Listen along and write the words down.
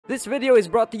This video is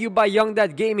brought to you by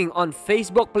Youngdad Gaming on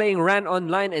Facebook, playing RAN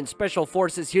Online and Special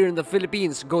Forces here in the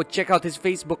Philippines. Go check out his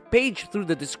Facebook page through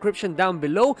the description down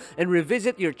below and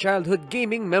revisit your childhood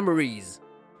gaming memories.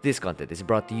 This content is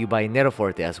brought to you by Nero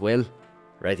Forte as well.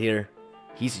 Right here,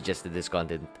 he suggested this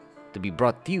content to be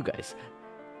brought to you guys.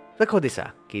 The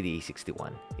Kodessa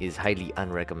KDA61 is highly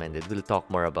unrecommended. We'll talk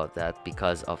more about that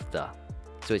because of the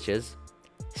switches,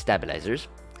 stabilizers,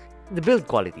 the build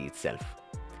quality itself.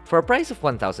 For a price of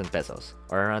 1,000 pesos,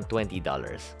 or around $20,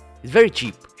 it's very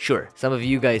cheap, sure. Some of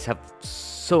you guys have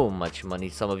so much money,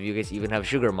 some of you guys even have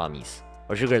sugar mommies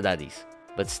or sugar daddies.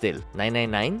 But still,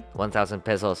 999, 1,000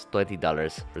 pesos,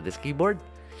 $20 for this keyboard.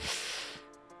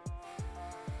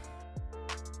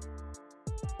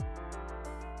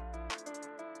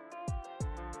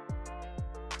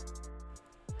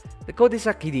 The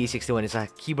Kodessa KDA61 is a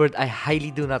keyboard I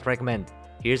highly do not recommend.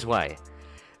 Here's why.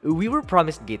 We were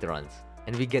promised Gatorons,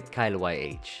 and we get Kailh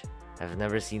YH. I've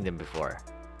never seen them before.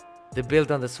 The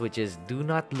build on the switches do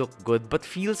not look good but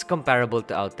feels comparable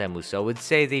to Outemu, so I would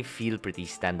say they feel pretty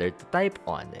standard to type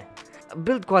on.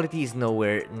 Build quality is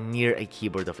nowhere near a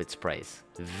keyboard of its price.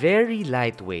 Very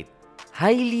lightweight,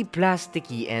 highly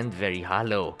plasticky, and very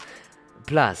hollow.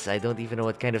 Plus, I don't even know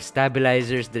what kind of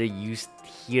stabilizers they're used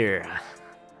here.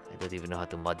 I don't even know how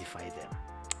to modify them.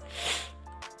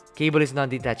 Cable is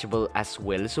non-detachable as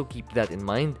well, so keep that in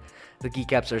mind. The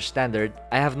keycaps are standard.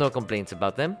 I have no complaints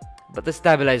about them. But the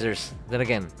stabilizers, then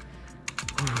again.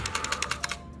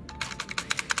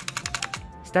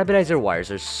 Stabilizer wires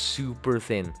are super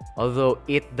thin. Although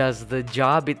it does the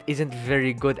job, it isn't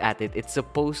very good at it. It's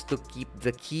supposed to keep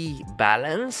the key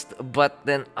balanced, but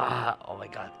then, oh my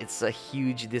god, it's a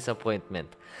huge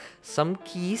disappointment. Some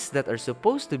keys that are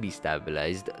supposed to be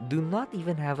stabilized do not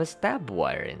even have a stab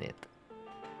wire in it.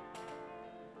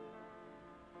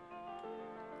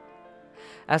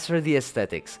 As for the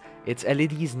aesthetics, its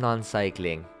LEDs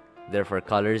non-cycling, therefore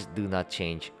colors do not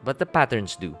change, but the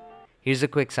patterns do. Here's a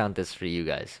quick sound test for you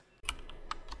guys.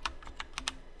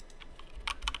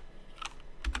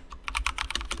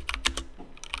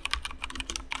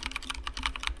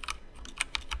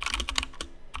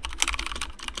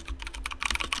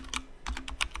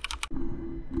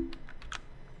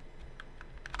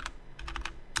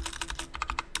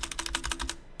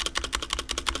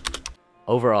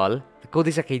 Overall, the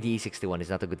Kodessa KDA61 is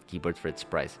not a good keyboard for its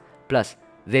price. Plus,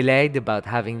 they lied about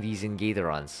having these in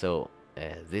Gatorons, so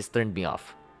this turned me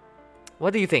off.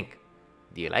 What do you think?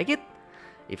 Do you like it?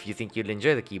 If you think you'll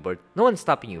enjoy the keyboard, no one's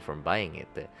stopping you from buying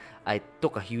it. I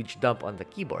took a huge dump on the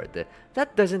keyboard.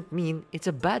 That doesn't mean it's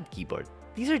a bad keyboard.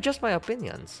 These are just my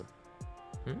opinions.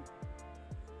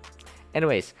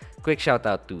 Anyways, quick shout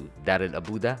out to Daryl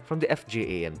Abuda from the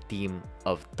FJAM team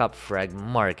of Top Frag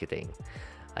Marketing.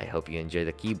 I hope you enjoy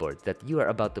the keyboard that you are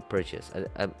about to purchase.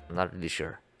 I'm not really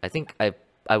sure. I think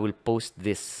I will post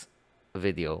this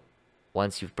video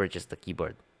once you've purchased the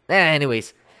keyboard.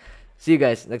 Anyways, see you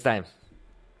guys next time.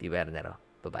 Biboyharanero.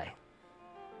 Bye-bye.